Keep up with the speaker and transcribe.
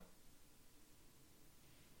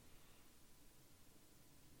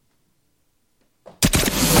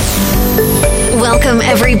Welcome,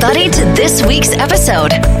 everybody, to this week's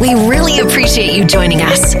episode. We really appreciate you joining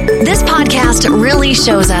us. This podcast really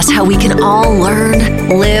shows us how we can all learn,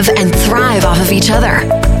 live, and thrive off of each other.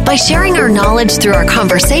 By sharing our knowledge through our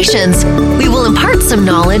conversations, we will impart some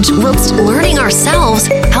knowledge whilst learning ourselves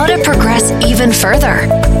how to progress even further.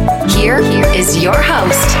 Here is your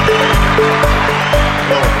host.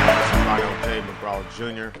 Hello, this is J.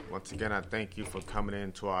 McGraw Jr. Once again, I thank you for coming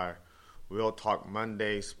into our Real Talk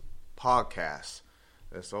Mondays podcast.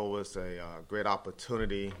 It's always a great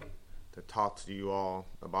opportunity to talk to you all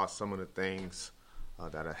about some of the things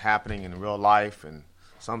that are happening in real life, and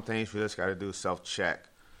some things we just got to do self-check.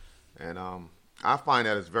 And I find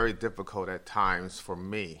that it's very difficult at times for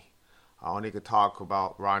me. I only could talk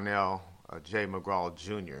about Ronell J. McGraw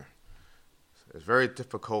Jr. It's very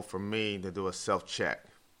difficult for me to do a self-check,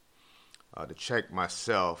 to check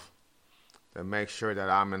myself, to make sure that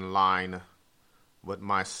I'm in line with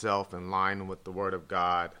myself, in line with the Word of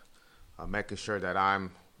God, making sure that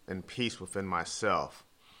I'm in peace within myself.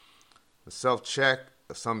 The self-check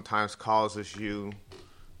sometimes causes you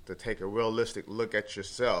to take a realistic look at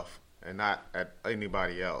yourself and not at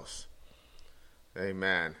anybody else.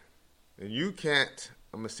 Amen. And you can't,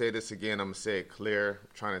 I'm going to say this again, I'm going to say it clear, I'm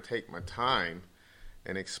trying to take my time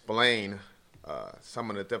and explain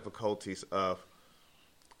some of the difficulties of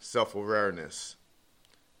self-awareness.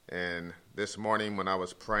 And this morning when I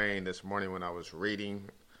was praying, this morning when I was reading,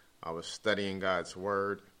 I was studying God's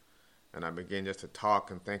Word, and I began just to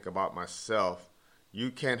talk and think about myself.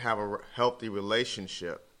 You can't have a healthy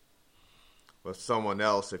relationship with someone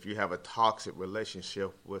else if you have a toxic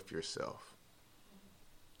relationship with yourself.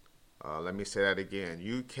 Let me say that again.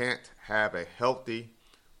 You can't have a healthy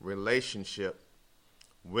relationship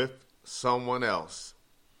with someone else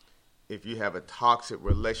if you have a toxic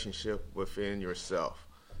relationship within yourself.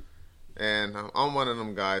 And I'm one of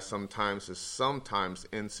them guys sometimes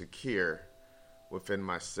insecure within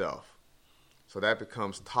myself. So that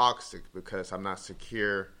becomes toxic because I'm not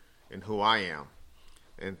secure in who I am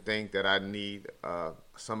and think that I need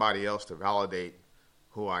somebody else to validate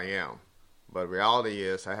who I am. But reality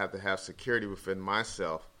is I have to have security within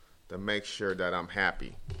myself to make sure that I'm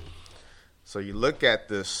happy. So you look at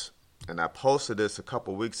this, and I posted this a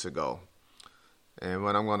couple weeks ago. And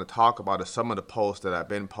what I'm going to talk about is some of the posts that I've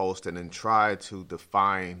been posting and try to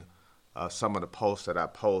define some of the posts that I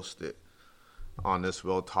posted on this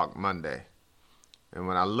Real Talk Monday. And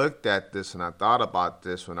when I looked at this and I thought about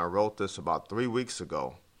this when I wrote this about 3 weeks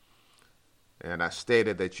ago, and I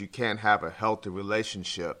stated that you can't have a healthy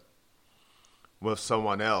relationship with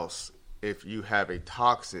someone else if you have a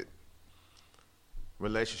toxic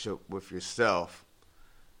relationship with yourself,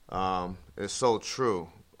 it's so true.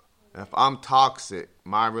 If I'm toxic,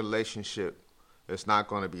 my relationship is not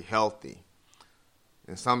going to be healthy.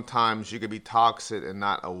 And sometimes you can be toxic and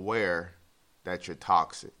not aware that you're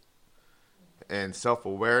toxic. And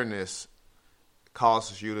self-awareness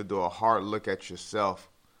causes you to do a hard look at yourself.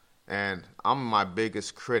 And I'm my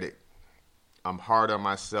biggest critic. I'm hard on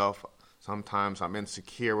myself. Sometimes I'm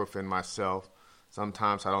insecure within myself.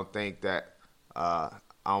 Sometimes I don't think that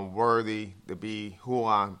I'm worthy to be who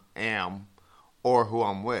I am or who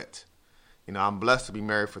I'm with. You know, I'm blessed to be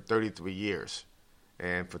married for 33 years.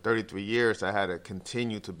 And for 33 years, I had to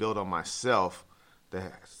continue to build on myself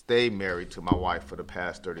to stay married to my wife for the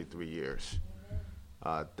past 33 years.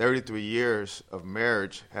 33 years of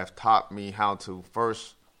marriage have taught me how to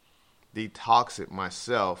first detox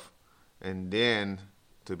myself and then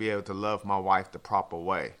to be able to love my wife the proper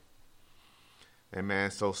way. And man,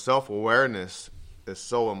 so self-awareness is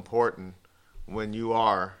so important when you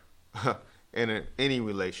are in any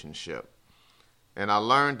relationship. And I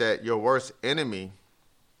learned that your worst enemy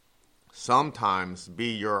sometimes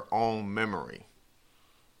be your own memory.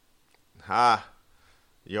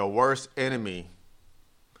 Your worst enemy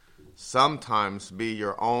sometimes be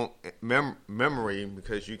your own memory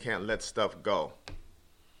because you can't let stuff go.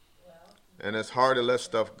 And it's hard to let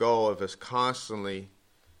stuff go if it's constantly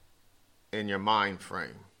in your mind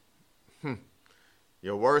frame.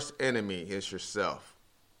 Your worst enemy is yourself.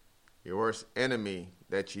 Your worst enemy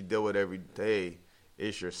that you deal with every day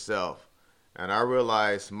is yourself. And I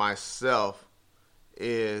realize myself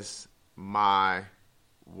is my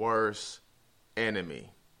worst enemy.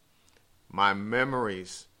 My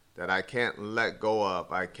memories that I can't let go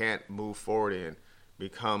of, I can't move forward in,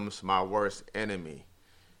 becomes my worst enemy.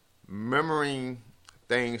 Remembering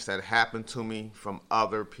things that happened to me from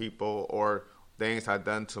other people or things I've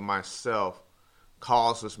done to myself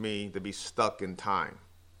causes me to be stuck in time.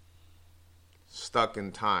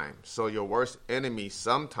 So your worst enemy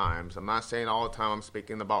sometimes, I'm not saying all the time, I'm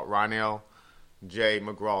speaking about Ronell J.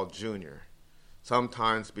 McGraw Jr.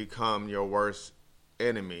 sometimes become your worst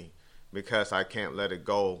enemy because I can't let it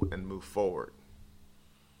go and move forward.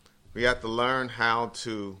 We have to learn how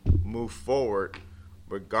to move forward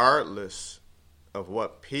regardless of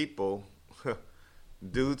what people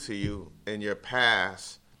do to you in your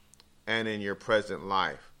past and in your present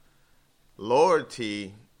life.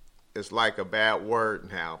 Loyalty is like a bad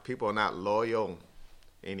word now. People are not loyal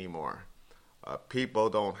anymore. People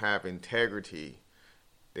don't have integrity.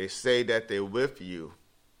 They say that they're with you,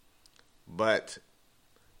 but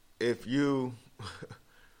if you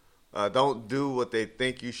don't do what they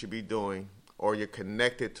think you should be doing, or you're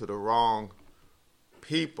connected to the wrong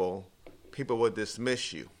people, people will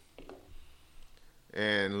dismiss you.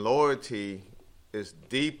 And loyalty is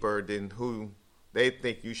deeper than who they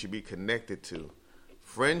think you should be connected to.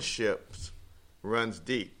 Friendships runs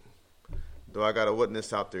deep. Do I got a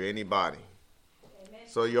witness out there? Anybody? Amen.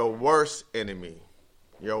 So your worst enemy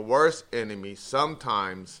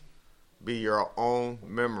sometimes be your own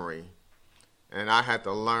memory. And I had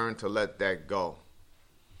to learn to let that go.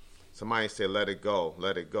 Somebody say, let it go,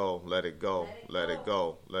 let it go, let it go, let it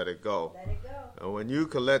go, let it go. Let it go. And when you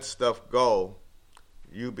can let stuff go,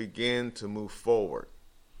 you begin to move forward.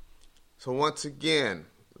 So once again,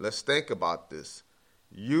 let's think about this.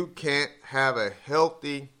 You can't have a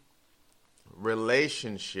healthy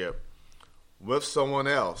relationship with someone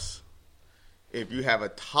else if you have a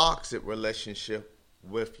toxic relationship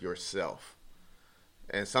with yourself.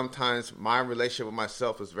 And sometimes my relationship with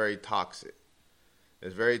myself is very toxic.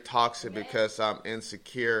 It's very toxic because I'm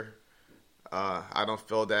insecure. I don't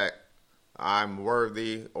feel that I'm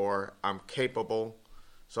worthy or I'm capable.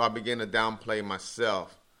 So I begin to downplay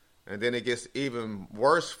myself. And then it gets even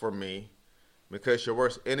worse for me because your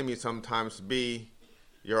worst enemy sometimes be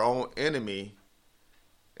your own enemy.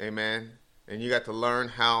 Amen. And you got to learn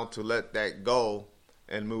how to let that go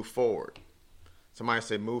and move forward. Somebody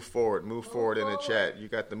say move forward in the chat. You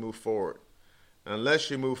got to move forward. Unless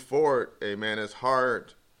you move forward, amen, it's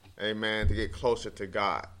hard, amen, to get closer to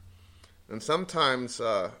God. And sometimes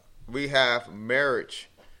we have marriage,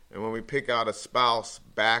 and when we pick out a spouse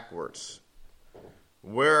backwards,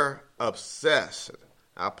 we're obsessed.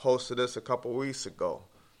 I posted this a couple weeks ago.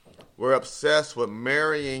 We're obsessed with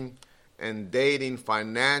marrying and dating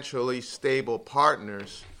financially stable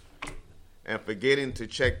partners and forgetting to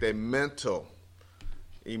check their mental,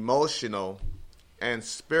 emotional, and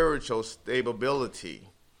spiritual stability.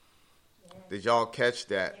 Yes. Did y'all catch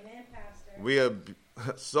that? Amen, Pastor. We are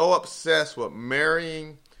so obsessed with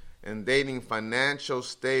marrying and dating financial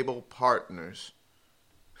stable partners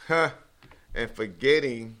and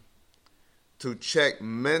forgetting to check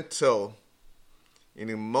mental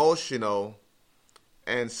and emotional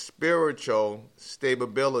and spiritual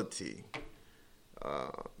stability.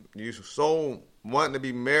 You so want to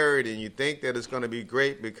be married and you think that it's going to be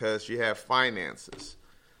great because you have finances.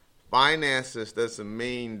 Finances doesn't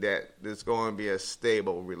mean that there's going to be a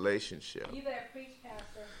stable relationship. You better preach,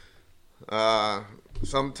 Pastor.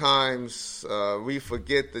 Sometimes we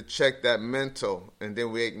forget to check that mental, and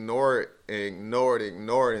then we ignore it,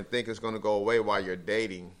 and think it's going to go away while you're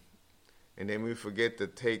dating. And then we forget to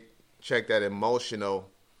check that emotional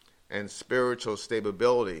and spiritual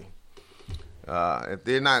stability. If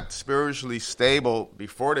they're not spiritually stable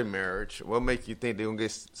before the marriage, what make you think they're going to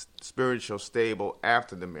get spiritual stable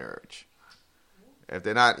after the marriage? If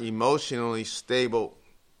they're not emotionally stable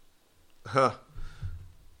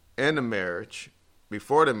in the marriage,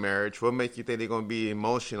 before the marriage, what make you think they're going to be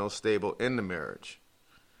emotional stable in the marriage?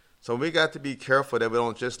 So we got to be careful that we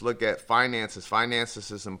don't just look at finances. Finances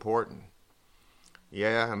is important.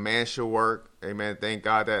 Yeah, a man should work. Amen. Thank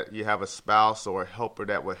God that you have a spouse or a helper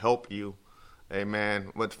that will help you,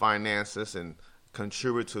 amen, with finances and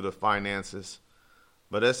contribute to the finances.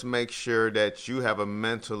 But let's make sure that you have a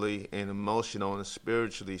mentally and emotional and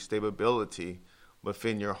spiritually stability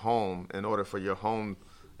within your home in order for your home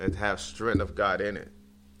to have strength of God in it.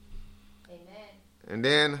 Amen. And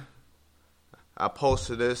then I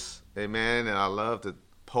posted this, amen, and I love to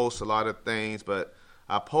post a lot of things, but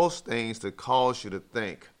I post things to cause you to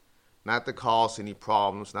think, not to cause any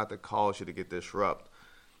problems, not to cause you to get disrupted.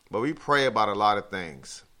 But we pray about a lot of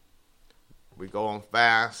things. We go on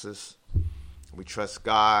fasts. We trust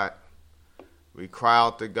God. We cry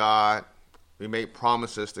out to God. We make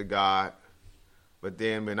promises to God. But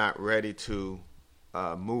then we're not ready to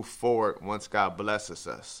move forward once God blesses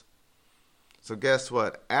us. So guess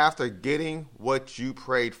what? After getting what you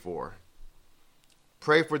prayed for,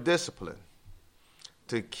 pray for discipline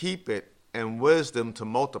to keep it and wisdom to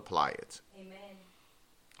multiply it.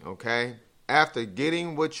 Amen. Okay? After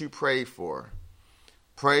getting what you prayed for,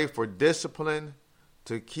 pray for discipline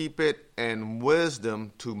to keep it, and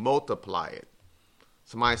wisdom to multiply it.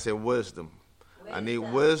 Somebody say wisdom. I need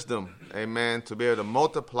wisdom, amen, to be able to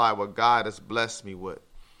multiply what God has blessed me with.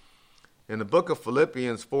 In the book of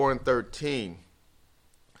Philippians 4:13,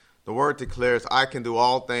 the word declares, I can do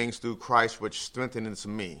all things through Christ which strengthens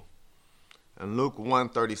me. And Luke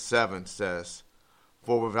 1:37 says,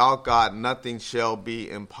 for without God nothing shall be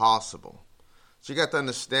impossible. So you got to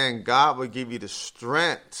understand, God will give you the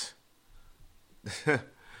strength,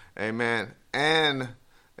 amen, and,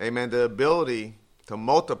 amen, the ability to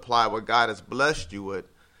multiply what God has blessed you with.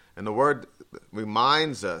 And the word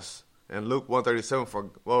reminds us in Luke 1:37,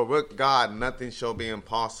 for with God nothing shall be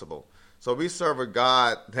impossible. So we serve a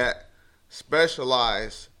God that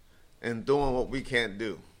specializes in doing what we can't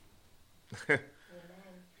do.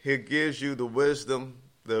 He gives you the wisdom,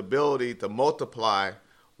 the ability to multiply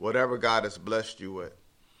whatever God has blessed you with.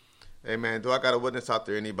 Amen. Do I got a witness out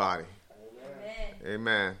there, anybody? Amen.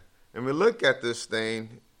 Amen. And we look at this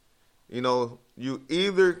thing, you know, you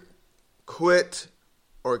either quit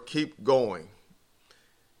or keep going.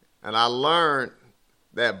 And I learned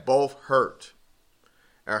that both hurt.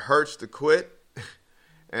 It hurts to quit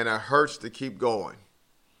and it hurts to keep going.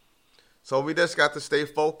 So we just got to stay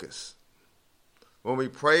focused. When we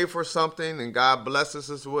pray for something and God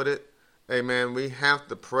blesses us with it, amen, we have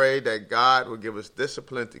to pray that God will give us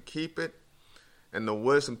discipline to keep it and the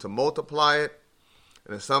wisdom to multiply it.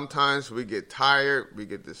 And sometimes we get tired, we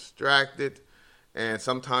get distracted, and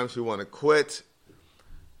sometimes we want to quit.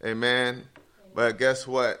 Amen. But guess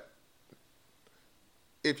what?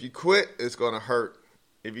 If you quit, it's going to hurt.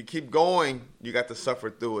 If you keep going, you got to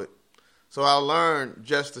suffer through it. So I learned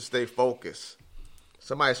just to stay focused.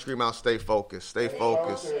 Somebody scream out, stay focused. Stay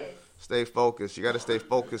focused. Stay focused. You got to stay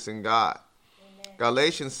focused in God. Amen.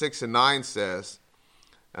 Galatians 6:9 says,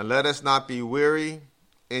 and let us not be weary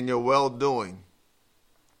in your well-doing,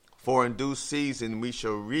 for in due season we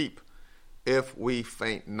shall reap if we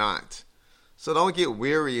faint not. So don't get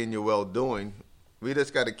weary in your well-doing. We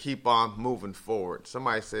just got to keep on moving forward.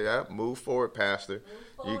 Somebody say, move forward, Pastor.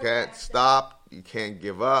 You can't stop. You can't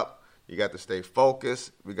give up. You got to stay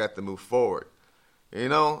focused. We got to move forward. You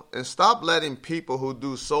know, and stop letting people who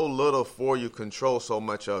do so little for you control so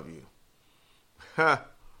much of you. Man,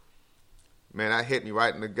 that hit me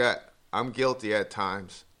right in the gut. I'm guilty at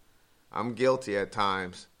times.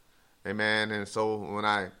 Amen. And so when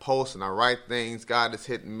I post and I write things, God is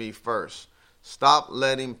hitting me first. Stop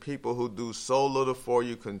letting people who do so little for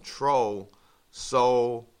you control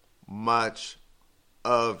so much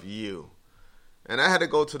of you. And I had to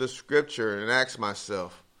go to the scripture and ask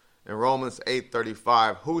myself, in Romans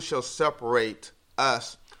 8:35, who shall separate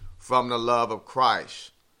us from the love of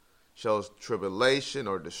Christ? Shall tribulation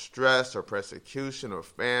or distress or persecution or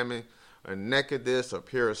famine or nakedness or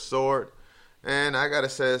pure sword? And I got to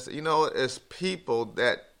say, you know, it's people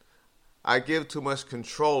that I give too much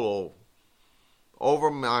control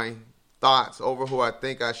over my thoughts, over who I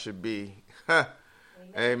think I should be.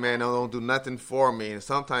 Amen. They don't do nothing for me, and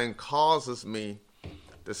sometimes causes me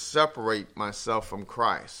to separate myself from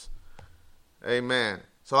Christ. Amen.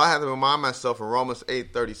 So I have to remind myself in Romans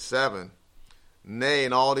 8:37, nay,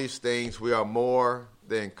 in all these things we are more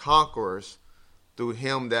than conquerors through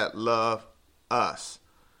him that loved us.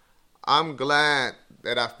 I'm glad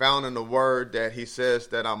that I found in the word that he says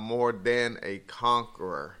that I'm more than a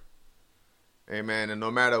conqueror. Amen. And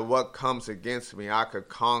no matter what comes against me, I could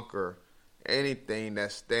conquer anything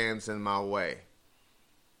that stands in my way.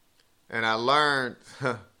 And I learned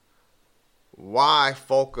why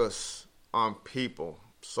focus on people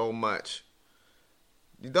so much.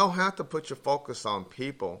 You don't have to put your focus on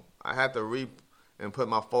people. I had to reap and put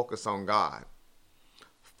my focus on God.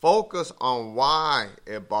 Focus on why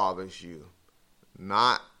it bothers you,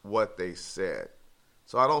 not what they said.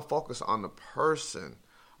 So I don't focus on the person.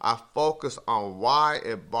 I focus on why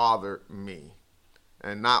it bothered me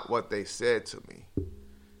and not what they said to me.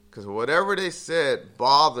 Because whatever they said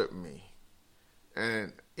bothered me.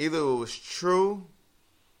 And either it was true,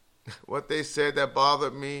 what they said that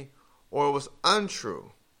bothered me, or it was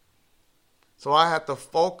untrue. So I have to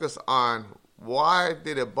focus on why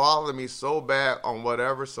did it bother me so bad on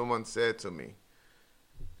whatever someone said to me.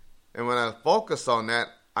 And when I focus on that,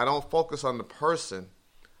 I don't focus on the person.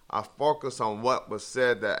 I focus on what was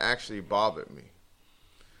said that actually bothered me.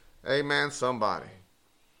 Amen, somebody.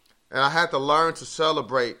 And I had to learn to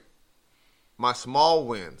celebrate my small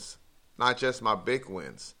wins, not just my big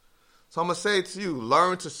wins. So I'm going to say to you,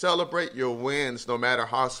 learn to celebrate your wins no matter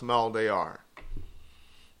how small they are.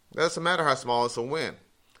 It doesn't matter how small, it's a win.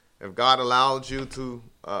 If God allowed you to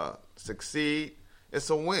succeed, it's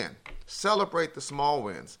a win. Celebrate the small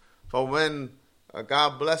wins. For when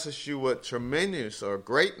God blesses you with tremendous or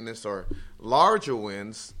greatness or larger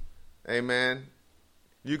wins, amen,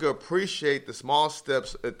 you can appreciate the small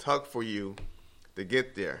steps it took for you to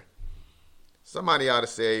get there. Somebody ought to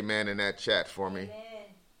say amen in that chat for me.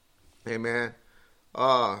 Amen.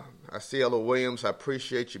 I see Ella Williams. I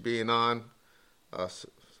appreciate you being on.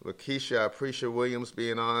 Lakeisha, I appreciate Williams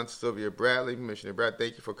being on. Sylvia Bradley, Missionary Brad,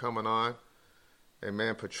 thank you for coming on.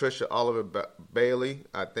 Amen. Patricia Oliver Bailey,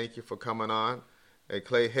 I thank you for coming on. Hey,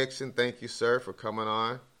 Clay Hickson, thank you, sir, for coming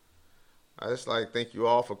on. I just like to thank you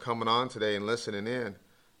all for coming on today and listening in.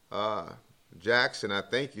 Jackson, I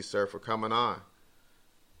thank you, sir, for coming on.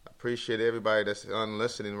 I appreciate everybody that's on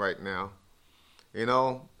listening right now. You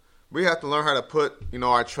know, we have to learn how to put,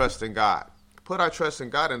 our trust in God. Put our trust in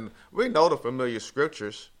God, and we know the familiar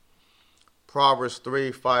scriptures. Proverbs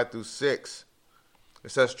 3:5-6.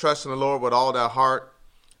 It says, trust in the Lord with all thy heart,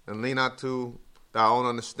 and lean not to thy own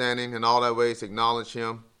understanding. In all thy ways acknowledge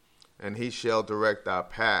him, and he shall direct thy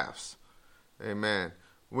paths. Amen.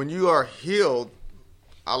 When you are healed,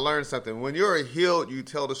 I learned something. When you're healed, you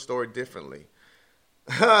tell the story differently.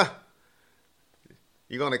 You're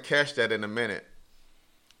going to catch that in a minute.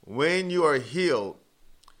 When you are healed,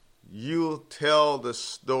 you tell the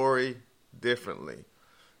story differently.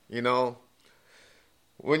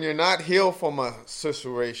 When you're not healed from a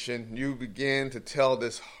situation, you begin to tell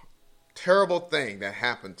this terrible thing that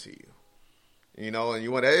happened to you. And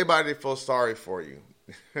you want everybody to feel sorry for you.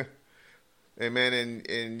 Amen.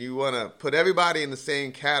 And you want to put everybody in the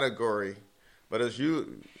same category, but it's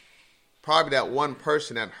you, probably that one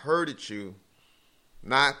person that hurted you,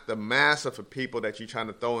 not the mass of people that you're trying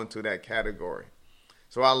to throw into that category.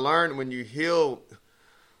 So I learned when you heal,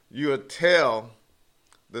 you will tell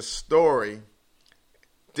the story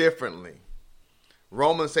differently.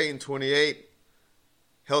 Romans 8:28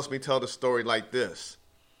 helps me tell the story like this.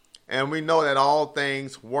 And we know that all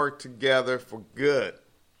things work together for good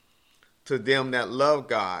to them that love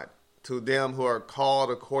God, to them who are called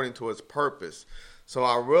according to his purpose. So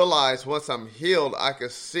I realized once I'm healed, I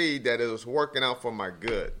could see that it was working out for my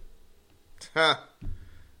good. It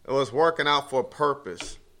was working out for a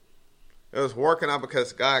purpose. It was working out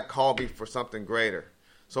because God called me for something greater.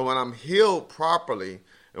 So when I'm healed properly,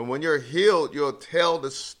 and when you're healed, you'll tell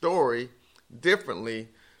the story differently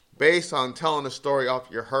based on telling the story off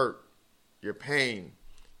your hurt, your pain,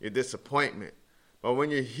 your disappointment. But when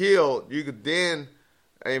you're healed, you could then,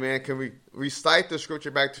 amen, can recite the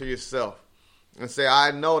scripture back to yourself and say,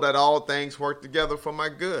 I know that all things work together for my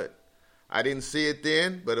good. I didn't see it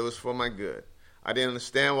then, but it was for my good. I didn't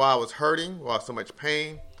understand why I was hurting, why so much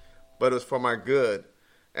pain, but it was for my good.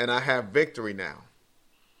 And I have victory now.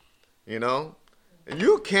 And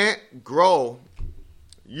you can't grow.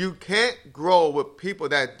 You can't grow with people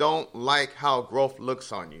that don't like how growth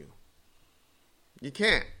looks on you. You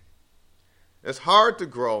can't. It's hard to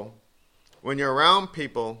grow when you're around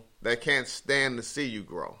people that can't stand to see you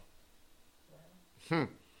grow.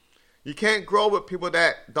 You can't grow with people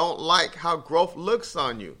that don't like how growth looks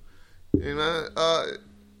on you.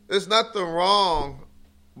 There's nothing wrong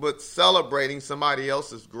with celebrating somebody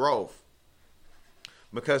else's growth.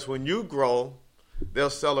 Because when you grow, they'll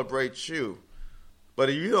celebrate you. But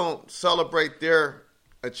if you don't celebrate their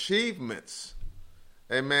achievements,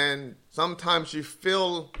 amen, sometimes you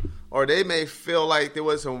feel, or they may feel like they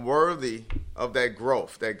wasn't worthy of that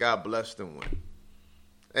growth that God blessed them with.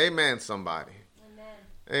 Amen, somebody.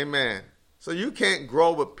 Amen. So you can't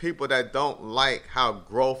grow with people that don't like how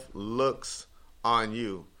growth looks on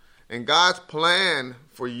you. And God's plan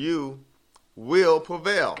for you will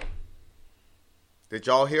prevail. Did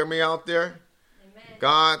y'all hear me out there? Amen.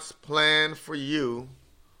 God's plan for you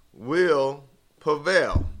will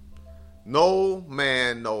prevail. No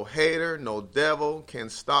man, no hater, no devil can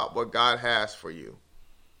stop what God has for you.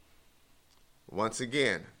 Once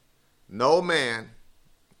again, no man,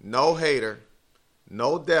 no hater,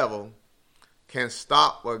 no devil can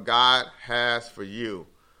stop what God has for you.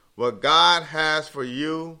 What God has for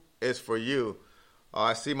you is for you.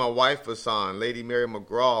 I see my wife is on, Lady Mary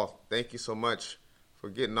McGraw. Thank you so much for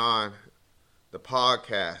getting on the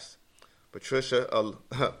podcast. Patricia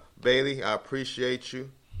Bailey, I appreciate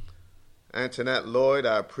you. Antoinette Lloyd,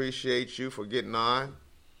 I appreciate you for getting on.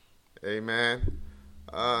 Amen.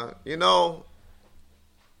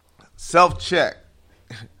 Self-check.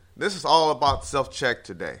 This is all about self-check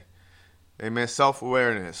today. Amen.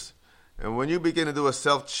 Self-awareness. And when you begin to do a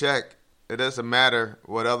self-check, it doesn't matter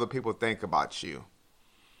what other people think about you.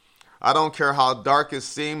 I don't care how dark it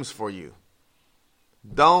seems for you.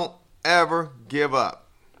 Don't ever give up.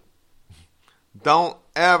 Don't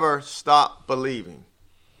ever stop believing.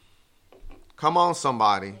 Come on,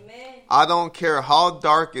 somebody. Amen. I don't care how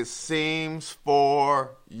dark it seems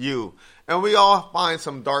for you. And we all find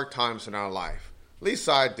some dark times in our life. At least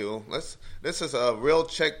I do. This is a real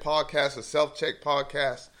check podcast, a self-check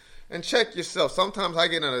podcast. And check yourself. Sometimes I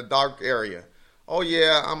get in a dark area. Oh,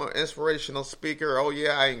 yeah, I'm an inspirational speaker. Oh,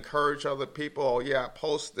 yeah, I encourage other people. Oh, yeah, I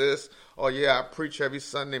post this. Oh, yeah, I preach every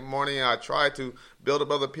Sunday morning. I try to build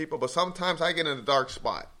up other people. But sometimes I get in a dark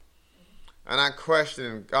spot. And I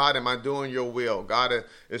question, God, am I doing your will? God,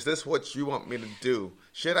 is this what you want me to do?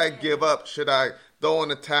 Should I give up? Should I throw in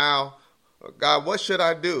the towel? God, what should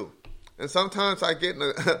I do? And sometimes I get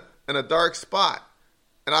in a dark spot.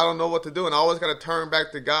 And I don't know what to do. And I always got to turn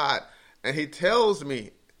back to God. And he tells me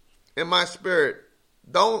in my spirit,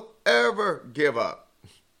 don't ever give up.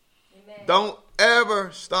 Amen. Don't ever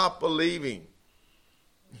stop believing.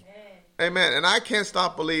 Amen. And I can't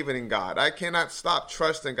stop believing in God. I cannot stop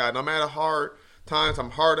trusting God. No matter hard times,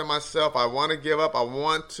 I'm hard on myself. I want to give up. I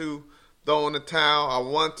want to throw in the towel. I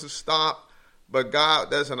want to stop. But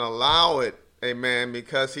God doesn't allow it. Amen.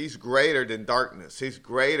 Because he's greater than darkness. He's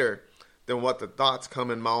greater than what the thoughts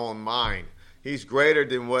come in my own mind. He's greater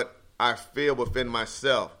than what I feel within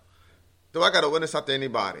myself. Do I got to witness out to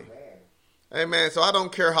anybody? Amen. So I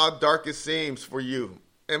don't care how dark it seems for you.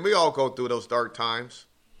 And we all go through those dark times.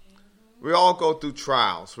 We all go through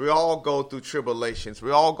trials. We all go through tribulations.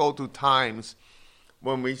 We all go through times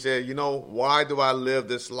when we say, you know, why do I live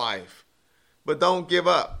this life? But don't give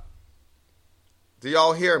up. Do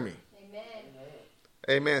y'all hear me? Amen.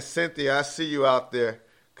 Amen. Cynthia, I see you out there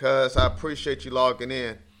because I appreciate you logging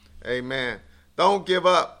in. Amen. Don't give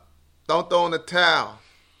up. Don't throw in the towel.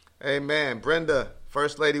 Amen. Brenda,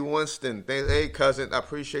 First Lady Winston. Hey, cousin, I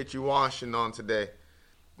appreciate you washing on today.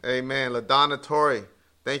 Amen. LaDonna Torrey.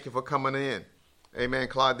 Thank you for coming in. Amen.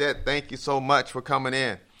 Claudette, thank you so much for coming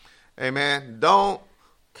in. Amen. Don't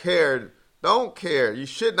care. Don't care. You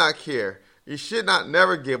should not care. You should not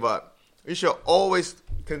never give up. You should always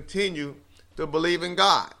continue to believe in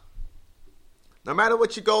God. No matter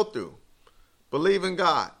what you go through, believe in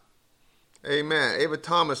God. Amen. Ava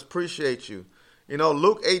Thomas, appreciate you. You know,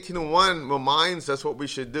 Luke 18:1 reminds us what we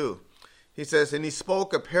should do. He says, and he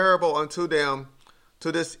spoke a parable unto them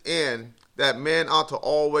to this end, that men ought to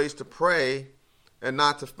always to pray and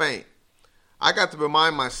not to faint. I got to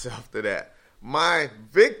remind myself to that. My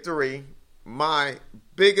victory, my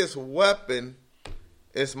biggest weapon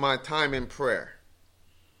is my time in prayer.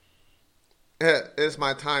 It's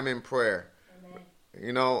my time in prayer. Amen.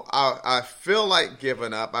 You know, I feel like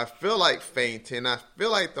giving up. I feel like fainting. I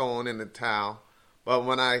feel like throwing in the towel. But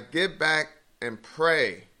when I get back and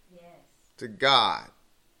pray to God,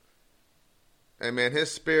 amen,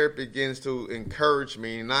 his spirit begins to encourage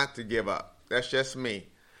me not to give up. That's just me.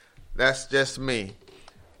 That's just me.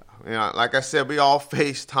 You know, like I said, we all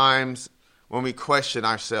face times when we question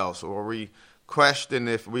ourselves or we question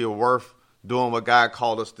if we are worth doing what God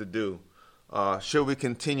called us to do. Should we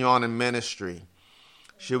continue on in ministry?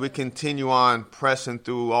 Should we continue on pressing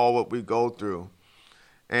through all what we go through?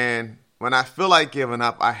 And when I feel like giving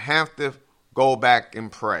up, I have to go back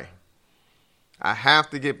and pray. I have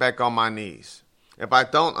to get back on my knees. If I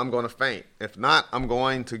don't, I'm going to faint. If not, I'm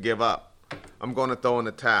going to give up. I'm going to throw in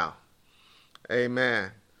the towel.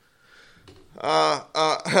 Amen.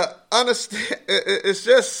 Understand. It's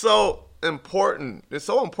just so important. It's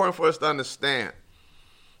so important for us to understand.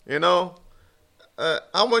 You know,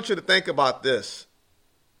 I want you to think about this.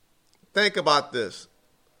 Think about this.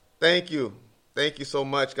 Thank you. Thank you so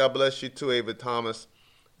much. God bless you too, Ava Thomas.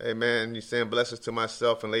 Amen. You're saying blessings to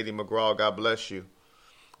myself and Lady McGraw. God bless you.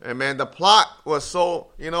 Amen. The plot was so,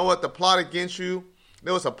 you know what? The plot against you,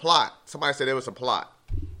 there was a plot. Somebody said there was a plot.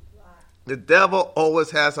 The devil always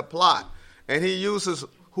has a plot. And he uses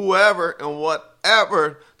whoever and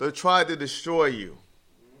whatever to try to destroy you.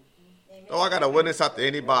 Amen. Oh, I got to witness out to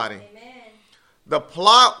anybody. Amen. The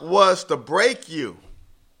plot was to break you.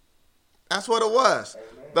 That's what it was.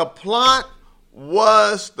 Amen. The plot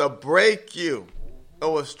was to break you. It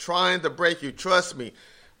was trying to break you. Trust me.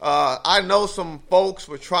 I know some folks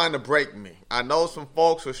were trying to break me. I know some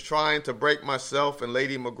folks was trying to break myself and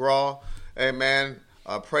Lady McGraw. Amen.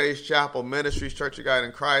 Praise Chapel Ministries, Church of God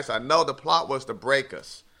in Christ. I know the plot was to break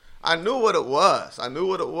us. I knew what it was.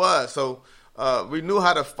 So we knew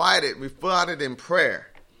how to fight it. We fought it in prayer.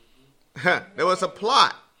 There was a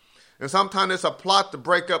plot. And sometimes it's a plot to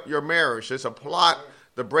break up your marriage. It's a plot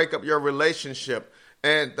to break up your relationship.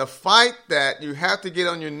 And to fight that, you have to get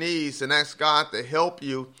on your knees and ask God to help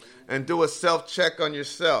you and do a self-check on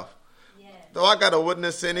yourself. Yes. So I got to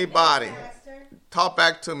witness anybody. Talk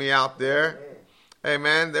back to me out there.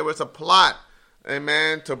 Amen. There was a plot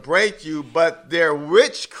amen, to break you, but their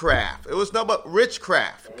witchcraft. It was nothing but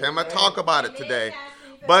witchcraft. Okay, I'm going to talk about it today.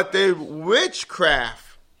 But the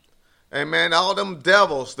witchcraft, amen, all them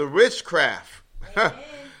devils, the witchcraft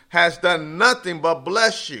has done nothing but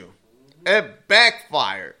bless you. It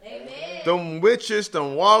backfired. Amen. Them witches,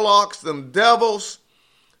 them warlocks, them devils,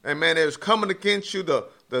 amen, it was coming against you to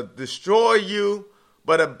destroy you,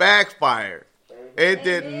 but it backfired. It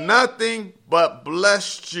did nothing but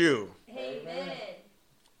blessed you. Amen.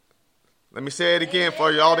 Let me say it again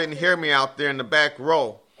for y'all didn't hear me out there in the back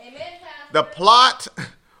row. Amen, the plot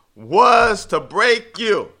was to break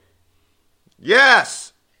you.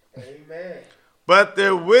 Yes. Amen. But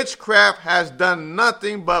the witchcraft has done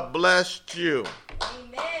nothing but blessed you.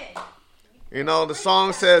 Amen. You know, the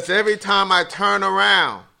song says, every time I turn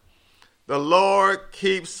around, the Lord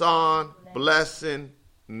keeps on blessing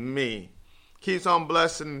me. Keeps on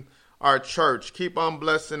blessing our church. Keep on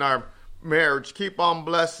blessing our marriage. Keep on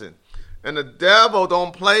blessing. And the devil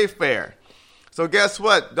don't play fair. So guess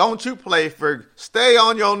what? Don't you play fair. Stay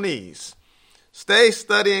on your knees. Stay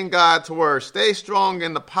studying God's word. Stay strong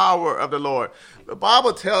in the power of the Lord. The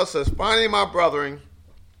Bible tells us, finally, my brethren,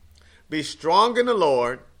 be strong in the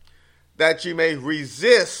Lord, that you may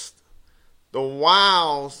resist the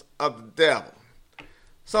wiles of the devil.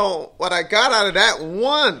 So what I got out of that,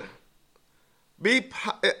 one, the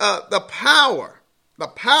power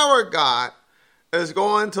of God is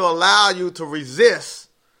going to allow you to resist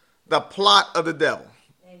the plot of the devil.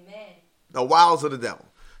 Amen. The wiles of the devil.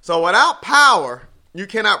 So without power, you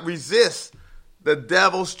cannot resist the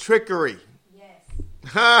devil's trickery. Yes.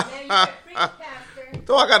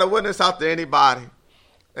 So I got a witness out there, anybody.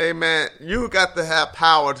 Amen. You got to have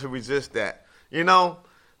power to resist that. You know,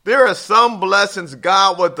 there are some blessings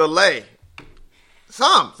God will delay.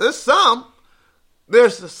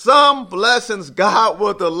 There's some blessings God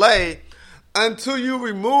will delay until you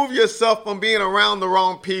remove yourself from being around the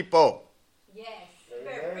wrong people. Yes.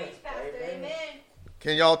 Amen. Amen.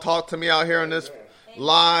 Can y'all talk to me out here on this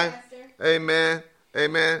line? Amen.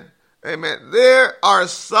 Amen. Amen. There are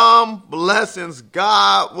some blessings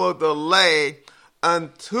God will delay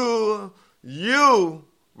until you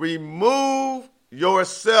remove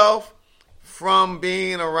yourself from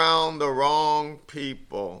being around the wrong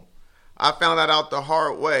people. I found that out the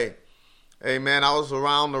hard way. Amen. I was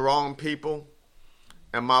around the wrong people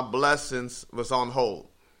and my blessings was on hold.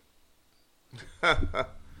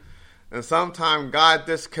 And sometimes God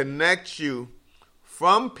disconnects you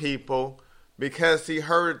from people because he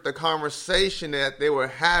heard the conversation that they were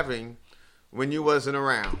having when you wasn't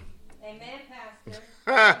around. Amen,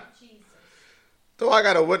 Pastor. Jesus. So I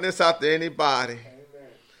got a witness out there, anybody. Amen.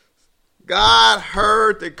 God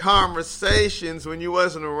heard the conversations when you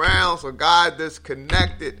wasn't around, so God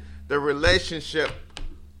disconnected the relationship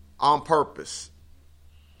on purpose.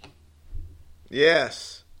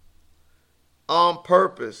 Yes. On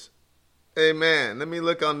purpose. Amen. Let me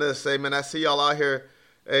look on this. Amen. I see y'all out here.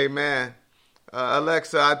 Amen.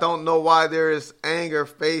 Alexa, I don't know why there is anger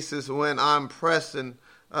faces when I'm pressing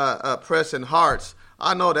hearts.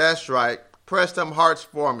 I know that's right. Press them hearts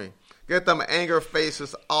for me. Get them anger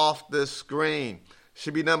faces off this screen.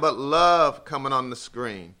 Should be nothing but love coming on the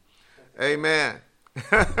screen. Amen.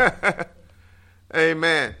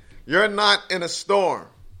 Amen. You're not in a storm.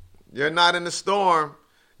 You're not in a storm.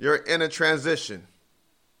 You're in a transition.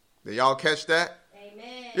 Did y'all catch that?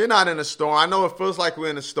 Amen. You're not in a storm. I know it feels like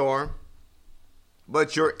we're in a storm,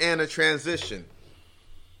 but you're in a transition.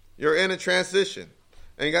 You're in a transition.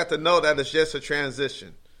 And you got to know that it's just a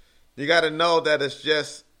transition. You got to know that it's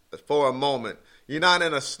just for a moment. You're not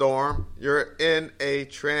in a storm. You're in a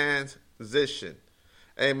transition.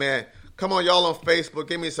 Amen. Come on, y'all on Facebook.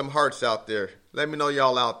 Give me some hearts out there. Let me know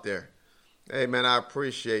y'all out there. Amen. I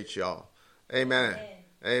appreciate y'all. Amen. Amen.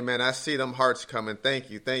 Amen. I see them hearts coming.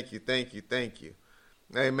 Thank you. Thank you. Thank you. Thank you.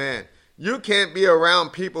 Amen. You can't be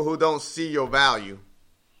around people who don't see your value.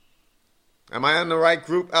 Am I in the right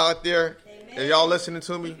group out there? Amen. Are y'all listening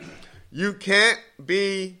to me? You can't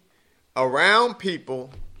be around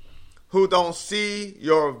people who don't see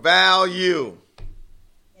your value.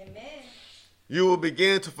 Amen. You will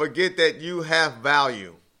begin to forget that you have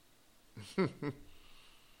value.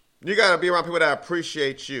 You got to be around people that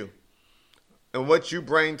appreciate you and what you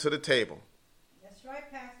bring to the table. That's right,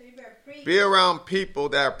 Pastor. You better preach. Be around people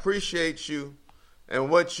that appreciate you and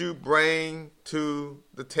what you bring to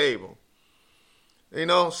the table. You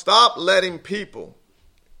know, stop letting people,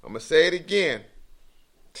 I'm going to say it again.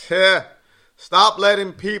 Stop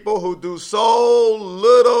letting people who do so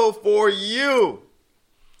little for you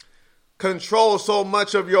control so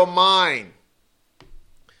much of your mind,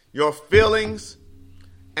 your feelings,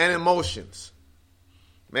 and emotions.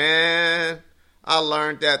 Man, I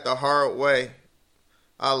learned that the hard way.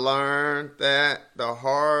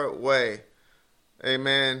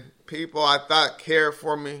 Amen. People I thought cared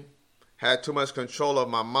for me had too much control of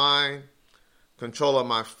my mind, control of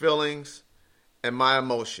my feelings, and my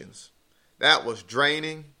emotions. That was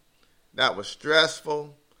draining. That was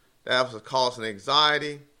stressful. That was causing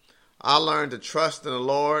anxiety. I learned to trust in the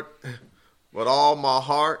Lord with all my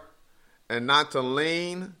heart and not to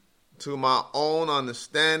lean to my own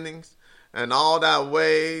understandings. And all that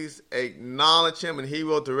ways, acknowledge him and he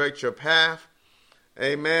will direct your path.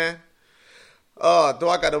 Amen. Do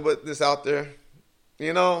I got to put this out there?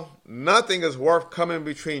 You know, nothing is worth coming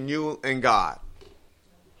between you and God.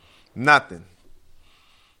 Nothing.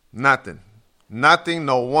 Nothing. Nothing,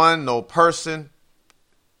 no one, no person,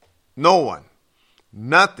 no one.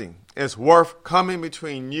 Nothing is worth coming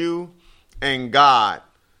between you and God.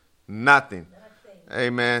 Nothing.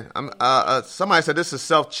 Amen. Somebody said this is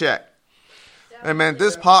self-check. Amen.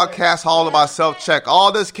 This podcast is all about self-check.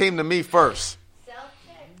 All this came to me first.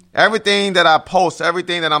 Everything that I post,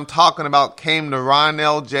 everything that I'm talking about came to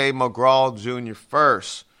Ronell J. McGraw Jr.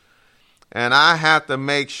 first. And I have to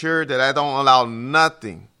make sure that I don't allow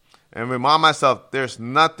nothing and remind myself there's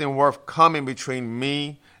nothing worth coming between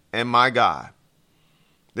me and my God.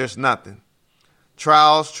 There's nothing.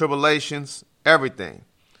 Trials, tribulations, everything.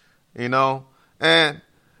 You know, and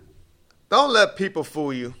don't let people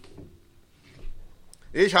fool you.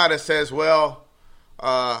 Each other says, well,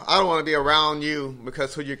 I don't want to be around you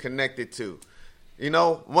because who you're connected to. You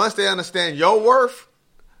know, once they understand your worth,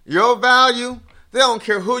 your value, they don't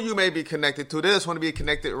care who you may be connected to. They just want to be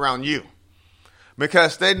connected around you.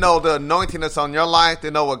 Because they know the anointing that's on your life. They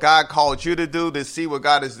know what God called you to do. They see what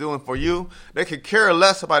God is doing for you. They could care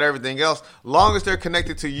less about everything else, long as they're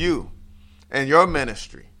connected to you and your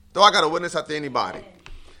ministry. Though I got to witness out to anybody.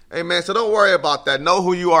 Amen. So don't worry about that. Know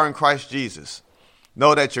who you are in Christ Jesus.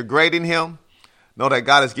 Know that you're great in him. Know that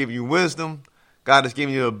God has given you wisdom. God has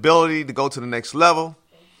given you the ability to go to the next level.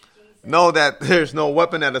 Know that there's no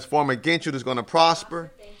weapon that is formed against you that's going to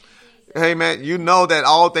prosper. Amen. You know that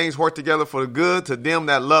all things work together for the good to them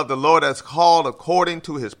that love the Lord, that's called according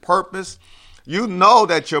to his purpose. You know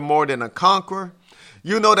that you're more than a conqueror.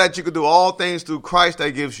 You know that you can do all things through Christ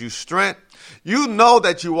that gives you strength. You know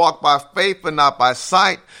that you walk by faith and not by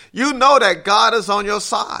sight. You know that God is on your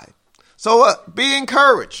side. So be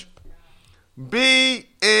encouraged. Be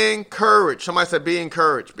encouraged. Somebody said be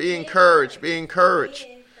encouraged. Be encouraged. Be encouraged.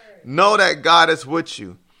 Know that God is with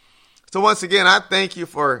you. So once again, I thank you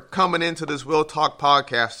for coming into this Will Talk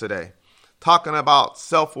podcast today, talking about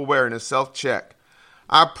self-awareness, self-check.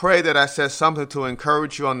 I pray that I said something to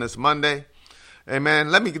encourage you on this Monday.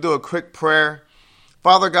 Amen. Let me do a quick prayer.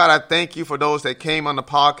 Father God, I thank you for those that came on the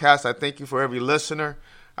podcast. I thank you for every listener.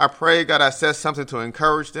 I pray, God, I said something to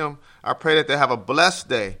encourage them. I pray that they have a blessed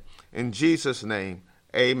day. In Jesus' name,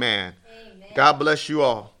 amen. God bless you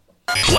all.